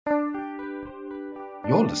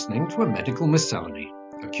You're listening to a medical miscellany,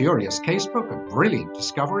 a curious casebook of brilliant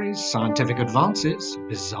discoveries, scientific advances,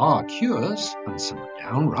 bizarre cures, and some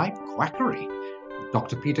downright quackery. With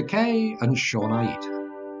Dr. Peter Kay and Sean Aita.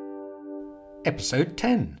 Episode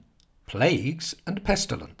 10, Plagues and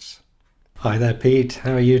Pestilence. Hi there, Pete.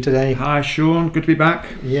 How are you today? Hi, Sean. Good to be back.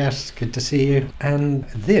 Yes, good to see you. And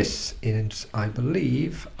this is, I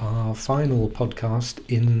believe, our final podcast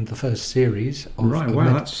in the first series of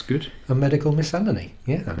That's good. A medical miscellany.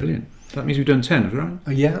 Yeah, brilliant. That means we've done 10,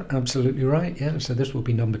 right? Yeah, absolutely right. Yeah, so this will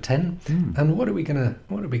be number 10. And what are we gonna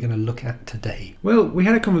look at today? Well, we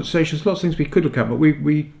had a conversation. There's lots of things we could look at, but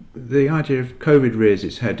the idea of COVID rears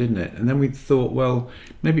its head, didn't it? And then we thought, well,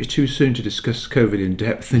 maybe it's too soon to discuss COVID in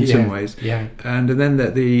depth in some ways. Yeah. And then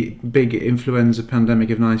the big influenza pandemic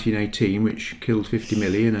of 1918, which killed 50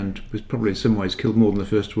 million and was probably in some ways killed more than the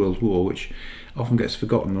First World War, which often gets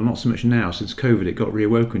forgotten, or not so much now. Since COVID, it got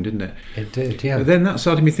reawoken, didn't it? It did, yeah. But then that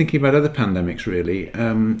started me thinking about other pandemics, really.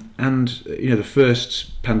 And the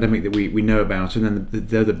first pandemic that we know about, and then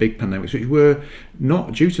the other big pandemics, which were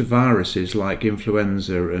not due to viruses like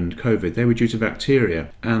influenza and COVID. They were due to bacteria,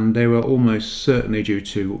 and they were almost certainly due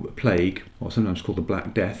to plague, or sometimes called the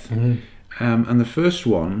Black Death. And the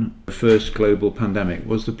first global pandemic,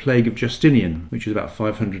 was the plague of Justinian, which was about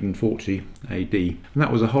 540 AD. And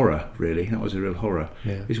that was a horror, really. That was a real horror.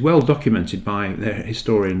 Yeah. It's well documented by their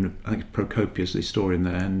historian, I think Procopius, the historian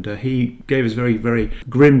there, and he gave us very, very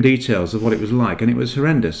grim details of what it was like, and it was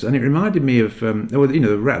horrendous. And it reminded me of,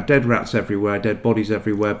 dead rats everywhere, dead bodies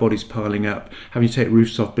everywhere, bodies piling up, having to take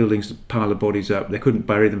roofs off buildings to pile the bodies up. They couldn't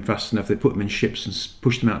bury them fast enough. They put them in ships and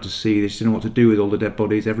pushed them out to sea. They didn't know what to do with all the dead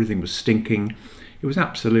bodies. Everything was stinking. It was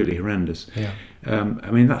absolutely horrendous. Yeah.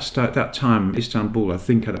 That time, Istanbul, I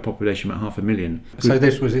think, had a population of about 500,000. So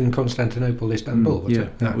this was in Constantinople, Istanbul, was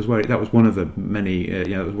it? That was one of the many.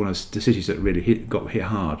 It was one of the cities that really got hit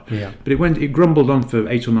hard. Yeah. But it grumbled on for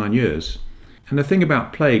 8 or 9 years. And the thing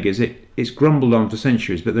about plague is it's grumbled on for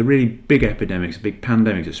centuries, but the really big epidemics, big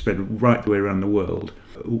pandemics that spread right the way around the world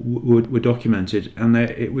were documented, and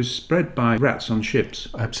it was spread by rats on ships.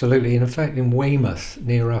 Absolutely. In fact, in Weymouth,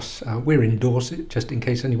 near us, we're in Dorset, just in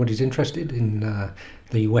case anybody's interested, in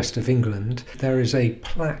the west of England, there is a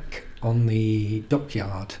plaque on the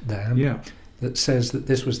dockyard there. Yeah. That says that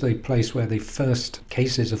this was the place where the first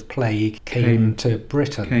cases of plague came to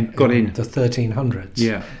Britain got in the 1300s.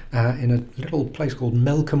 Yeah. In a little place called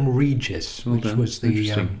Melcombe Regis, which was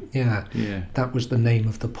the that was the name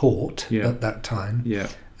of the port at that time. Yeah.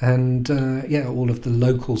 And all of the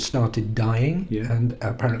locals started dying, and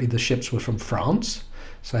apparently the ships were from France.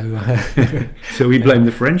 So we blame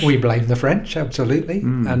the French. We blame the French, absolutely.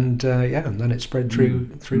 And then it spread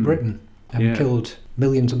through Britain and killed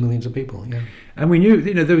millions and millions of people. Yeah. And we knew,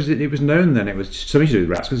 it was known then it was something to do with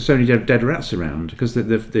rats, because there's so many dead rats around, because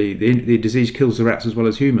the disease kills the rats as well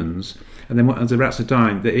as humans. And then as the rats are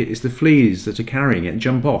dying, it's the fleas that are carrying it,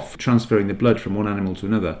 jump off, transferring the blood from one animal to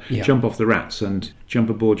another, jump off the rats and jump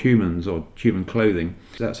aboard humans or human clothing.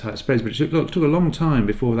 That's how it spreads. But it took a long time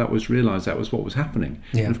before that was realised that was what was happening.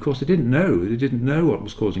 Yeah. And of course they didn't know what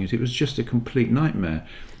was causing it. It was just a complete nightmare.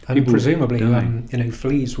 And people presumably,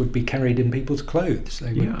 fleas would be carried in people's clothes.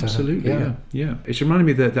 They would, absolutely. Yeah. It's reminding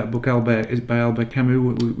me that book by Albert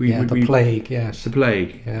Camus. The Plague. Yes, The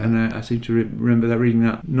Plague. Yeah. And I seem to remember reading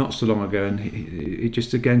that not so long ago, and it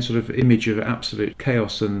just again sort of image of absolute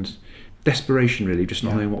chaos and desperation, really, just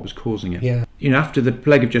not knowing what was causing it. Yeah. After the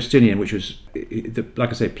plague of Justinian, which was,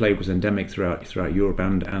 like I say, plague was endemic throughout Europe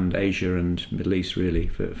and Asia and Middle East, really,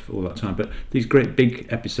 for all that time. But these great big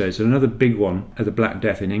episodes, and another big one, the Black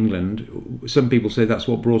Death in England, some people say that's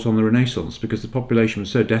what brought on the Renaissance, because the population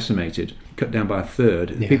was so decimated, cut down by a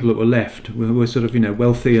third. The people that were left were sort of,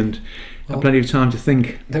 wealthy and had plenty of time to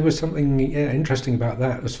think. There was something interesting about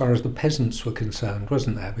that as far as the peasants were concerned,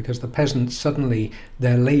 wasn't there? Because the peasants, suddenly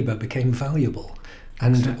their labour became valuable.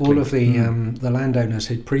 And all of the landowners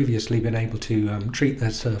who'd previously been able to treat their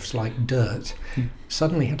serfs like dirt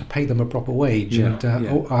suddenly had to pay them a proper wage,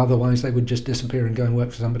 or otherwise they would just disappear and go and work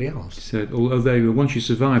for somebody else. So although once you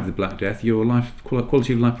survive the Black Death, your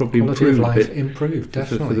quality of life probably improved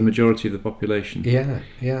definitely for the majority of the population.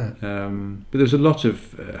 But there's a lot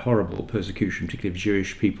of horrible persecution, particularly of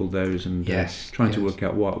Jewish people, trying to work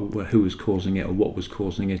out who was causing it or what was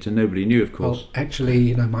causing it, and nobody knew, of course. Well,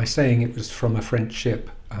 actually, my saying it was from a French ship.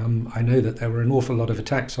 I know that there were an awful lot of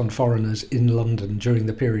attacks on foreigners in London during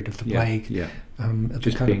the period of the plague.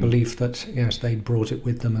 The kind of belief that they'd brought it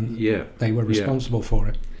with them and they were responsible for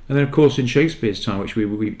it. And then, of course, in Shakespeare's time, which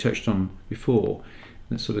we touched on before,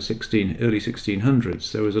 sort of early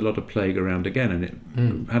 1600s, there was a lot of plague around again, and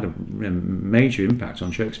it had a major impact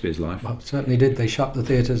on Shakespeare's life. Well, it certainly did. They shut the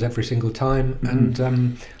theatres every single time,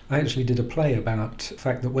 and I actually did a play about the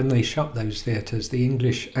fact that when they shut those theatres, the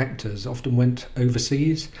English actors often went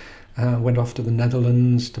overseas, went off to the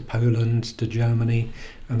Netherlands, to Poland, to Germany,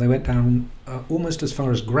 and they went down almost as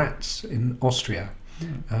far as Graz in Austria.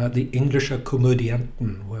 The Englischer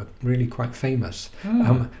Komödianten were really quite famous,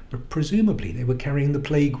 but presumably they were carrying the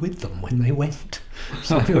plague with them when they went.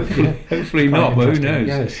 So, hopefully not, but who knows?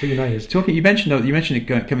 Yes, who knows? You mentioned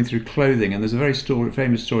it coming through clothing, and there's a very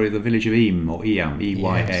famous story of the village of Eyam, or Eyam,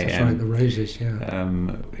 E-Y-A-M. Yes, that's right, the roses,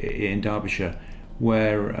 in Derbyshire,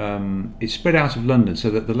 where it spread out of London,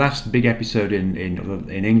 so that the last big episode in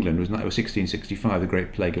England was 1665, the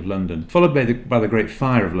Great Plague of London, followed by the Great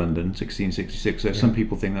Fire of London, 1666. So some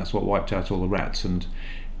people think that's what wiped out all the rats and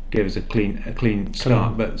gave us a clean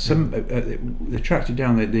start. But some they tracked it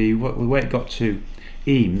down. The way it got to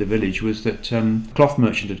Eyam, the village, was that a cloth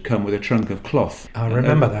merchant had come with a trunk of cloth. I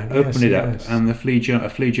remember that. Opened it up, and a flea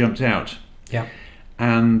jumped out. Yeah.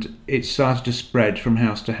 And it started to spread from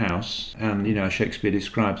house to house, and Shakespeare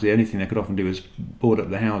describes the only thing they could often do was board up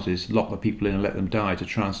the houses, lock the people in and let them die to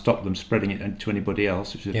try and stop them spreading it to anybody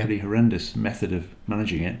else, which is a pretty horrendous method of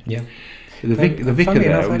managing it. Yeah. The vicar funny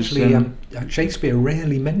there enough, was... actually, Shakespeare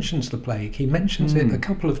rarely mentions the plague. He mentions it a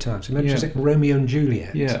couple of times. He mentions it in Romeo and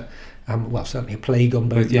Juliet. Yeah. Well, certainly a plague on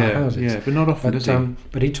both their houses. Yeah, but not often, does he?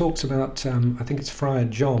 But he talks about, I think it's Friar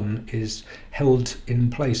John is held in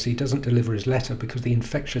place. He doesn't deliver his letter because the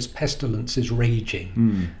infectious pestilence is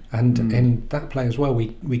raging. And in that play as well,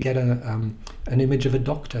 we get an image of a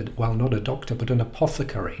doctor, well, not a doctor, but an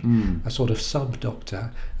apothecary, a sort of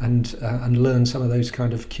sub-doctor, and learn some of those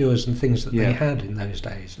kind of cures and things that they had in those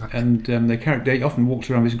days. And they often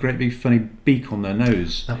walked around with this great big funny beak on their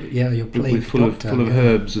nose. Your plague full doctor, of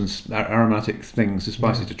herbs and aromatic things,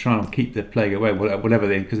 spices to try and keep the plague away, whatever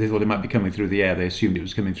because they thought it might be coming through the air. They assumed it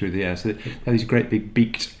was coming through the air. So they had these great big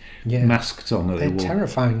beaked masks on that they're they wore.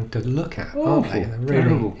 terrifying to look at, Awful, aren't they? They're really,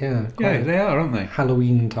 terrible. Yeah, they are, aren't they?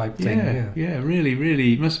 Halloween type thing. Yeah,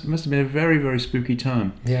 really must have been a very, very spooky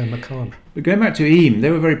time. Yeah, macabre. But going back to Eyam, they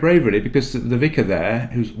were very brave really, because the vicar there,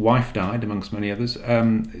 whose wife died amongst many others,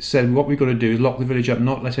 said what we've got to do is lock the village up,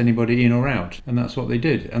 not let anybody in or out, and that's what they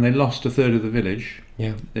did. And they lost a third of the village.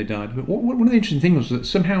 Yeah, they died. But one of the interesting things was that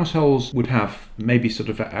some households would have maybe sort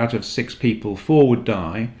of out of 6 people, 4 would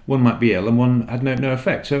die, 1 might be ill, and 1 had no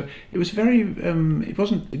effect. So it was very,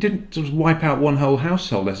 it didn't sort of wipe out one whole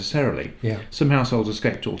household necessarily. Yeah, some households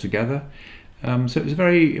escaped altogether. So it was a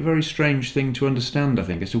very, very strange thing to understand, I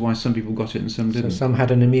think, as to why some people got it and some didn't. So some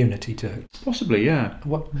had an immunity to it. Possibly, yeah.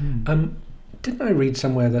 Didn't I read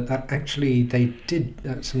somewhere that actually they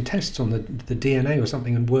did some tests on the DNA or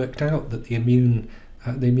something and worked out that the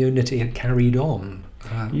immunity had carried on?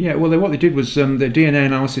 What they did was the DNA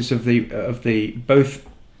analysis of both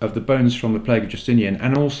of the bones from the plague of Justinian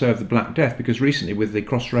and also of the Black Death, because recently with the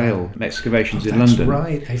Crossrail excavations in London,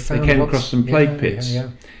 right. they came across some plague pits.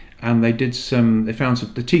 And they found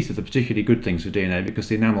the teeth are the particularly good things for DNA because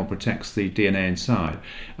the enamel protects the DNA inside.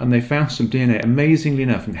 And they found some DNA, amazingly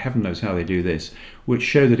enough, and heaven knows how they do this, which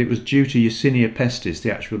showed that it was due to Yersinia pestis,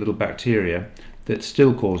 the actual little bacteria that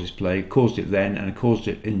still causes plague, caused it then and caused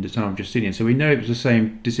it in the time of Justinian. So we know it was the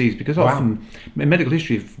same disease because often in medical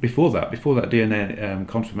history before that DNA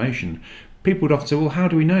confirmation, people would often say, well, how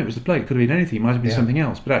do we know it was the plague? It could have been anything, it might have been something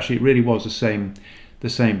else. But actually it really was the same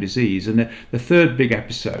disease. And the third big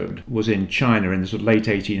episode was in China in the sort of late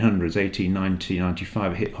 1800s, 1890,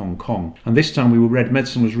 95, it hit Hong Kong. And this time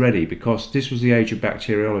medicine was ready because this was the age of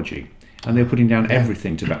bacteriology. And they were putting down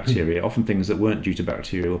everything to bacteria, often things that weren't due to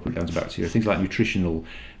bacteria were put down to bacteria, things like nutritional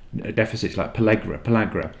deficits like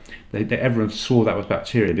pellagra. Everyone swore that was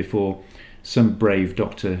bacteria before some brave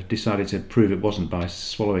doctor decided to prove it wasn't by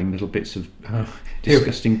swallowing little bits of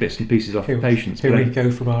disgusting bits and pieces off patients. Here we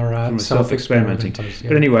go from our self-experimenting.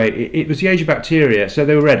 But anyway, it was the age of bacteria, so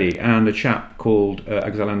they were ready. And a chap called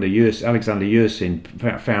Alexander Yersin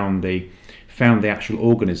found the actual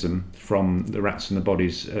organism from the rats and the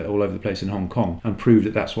bodies all over the place in Hong Kong and proved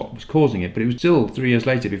that that's what was causing it. But it was still 3 years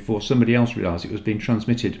later before somebody else realised it was being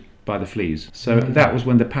transmitted by the fleas. So that was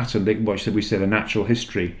when the pattern, we said, a natural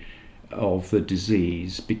history of the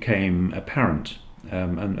disease became apparent.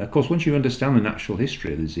 And of course, once you understand the natural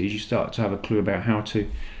history of the disease, you start to have a clue about how to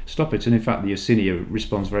stop it. And in fact, the Yersinia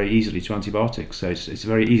responds very easily to antibiotics, so it's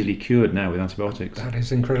very easily cured now with antibiotics. That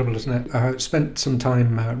is incredible, isn't it? I spent some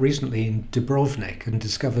time recently in Dubrovnik and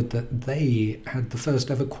discovered that they had the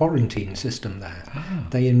first ever quarantine system there.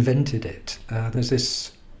 They invented it. There's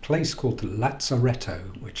this place called the Lazzaretto,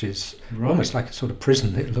 which is almost like a sort of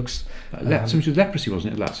prison. It looks... something with leprosy,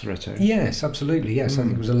 wasn't it, Lazzaretto? Yes, absolutely, yes. I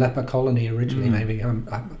think it was a leper colony originally, maybe.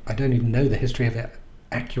 I don't even know the history of it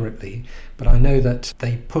accurately, but I know that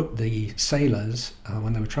they put the sailors,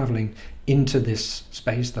 when they were travelling, into this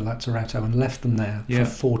space, the Lazzaretto, and left them there for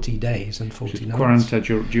 40 days and 40 nights.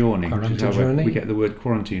 Quaranta we get the word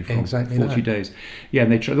quarantine from. Exactly 40 that. days. Yeah,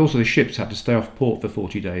 and also the ships had to stay off port for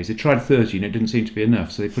 40 days. They tried 30 and it didn't seem to be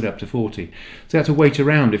enough, so they put it up to 40. So they had to wait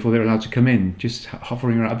around before they were allowed to come in, just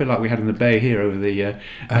hovering around, a bit like we had in the bay here over the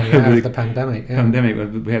over the pandemic. Yeah.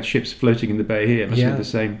 When we had ships floating in the bay here. It must have been the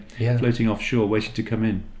same, floating offshore, waiting to come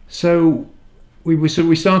in. So we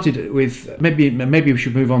started with maybe we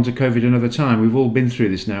should move on to COVID another time. We've all been through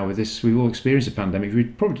this now with this. We've all experienced a pandemic. We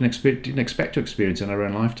probably didn't expect to experience in our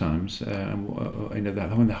own lifetimes.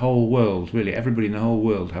 When the whole world, really, everybody in the whole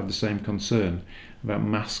world had the same concern about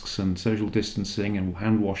masks and social distancing and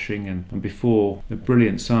hand washing, and before the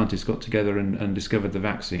brilliant scientists got together and discovered the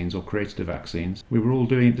vaccines or created the vaccines, we were all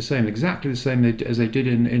doing it exactly the same as they did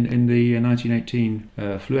in the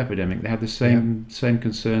 1918 flu epidemic. They had the same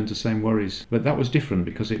concerns, the same worries, but that was different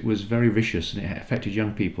because it was very vicious and it affected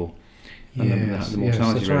young people, and the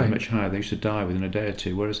mortality rate was much higher. They used to die within a day or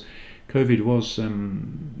two, whereas COVID was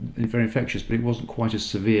very infectious, but it wasn't quite as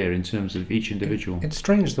severe in terms of each individual. It's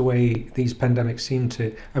strange the way these pandemics seem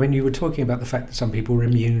to... I mean, you were talking about the fact that some people are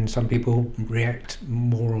immune, some people react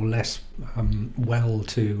more or less well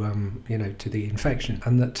to to the infection,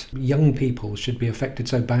 and that young people should be affected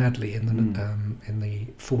so badly in the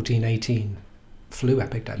 1418 flu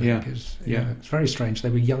epidemic. It's very strange. They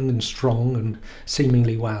were young and strong and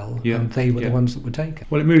seemingly well, and they were the ones that were taken.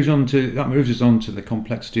 Well, that moves us on to the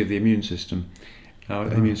complexity of the immune system.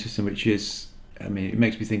 The immune system, which is, it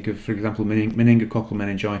makes me think of, for example, meningococcal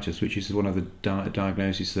meningitis, which is one of the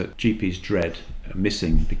diagnoses that GPs dread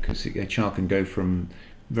missing, because a child can go from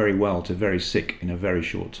very well to very sick in a very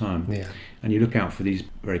short time. And you look out for these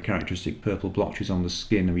very characteristic purple blotches on the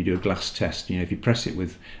skin, and we do a glass test. If you press it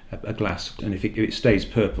with a glass, and if it stays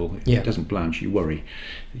purple, if it doesn't blanch, you worry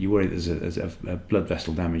there's a blood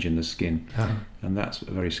vessel damage in the skin, and that's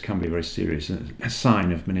can be very serious, a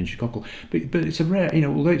sign of meningococcal. But it's a rare,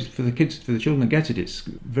 although it's for the children that get it, it's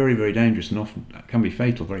very, very dangerous and often can be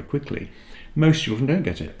fatal very quickly. Most children don't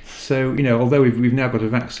get it. So, although we've now got a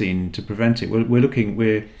vaccine to prevent it,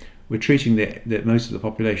 we're treating the most of the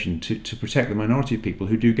population to protect the minority of people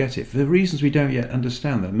who do get it. For the reasons we don't yet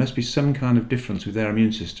understand, there must be some kind of difference with their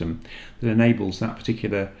immune system that enables that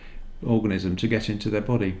particular organism to get into their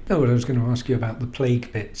body. I was going to ask you about the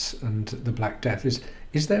plague pits and the Black Death.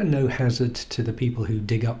 Is there no hazard to the people who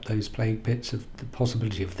dig up those plague pits, of the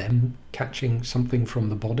possibility of them catching something from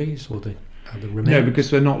the bodies or the remains? No, because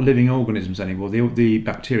they're not living organisms anymore. The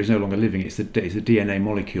bacteria is no longer living. It's the DNA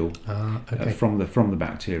molecule from the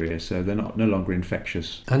bacteria, so they're no longer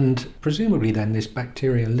infectious. And presumably then this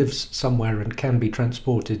bacteria lives somewhere and can be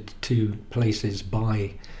transported to places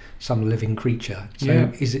by some living creature.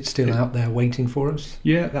 So is it still out there waiting for us?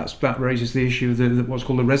 Yeah, that raises the issue of what's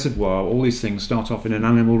called a reservoir. All these things start off in an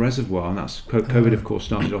animal reservoir, and that's COVID, of course,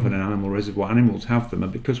 started off in an animal reservoir. Animals have them,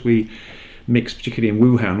 and because we mix, particularly in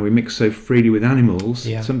Wuhan, we mix so freely with animals,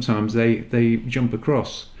 sometimes they jump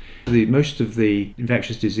across. Most of the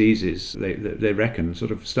infectious diseases, they reckon,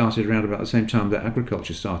 sort of started around about the same time that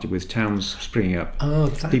agriculture started, with towns springing up.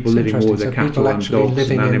 People living more with their cattle and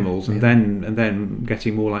dogs and animals, and then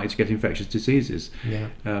getting more likely to get infectious diseases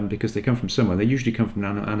because they come from somewhere. They usually come from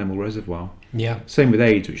an animal reservoir. Same with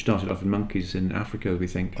AIDS, which started off in monkeys in Africa, we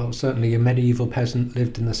think. Well, certainly a medieval peasant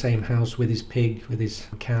lived in the same house with his pig, with his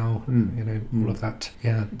cow, all of that.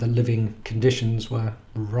 The living conditions were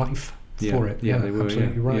rife for it. They were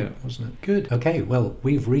absolutely right, wasn't it? Good. Okay, well,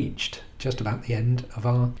 we've reached just about the end of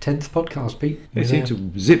our 10th podcast, Pete. They seem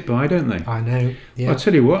to zip by, don't they? I know. I'll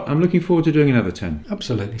tell you what, I'm looking forward to doing another 10.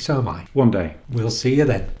 Absolutely, so am I. One day. We'll see you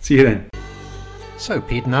then. See you then. So,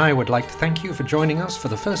 Pete and I would like to thank you for joining us for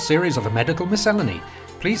the first series of A Medical Miscellany.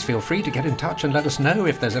 Please feel free to get in touch and let us know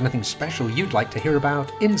if there's anything special you'd like to hear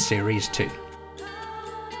about in Series 2.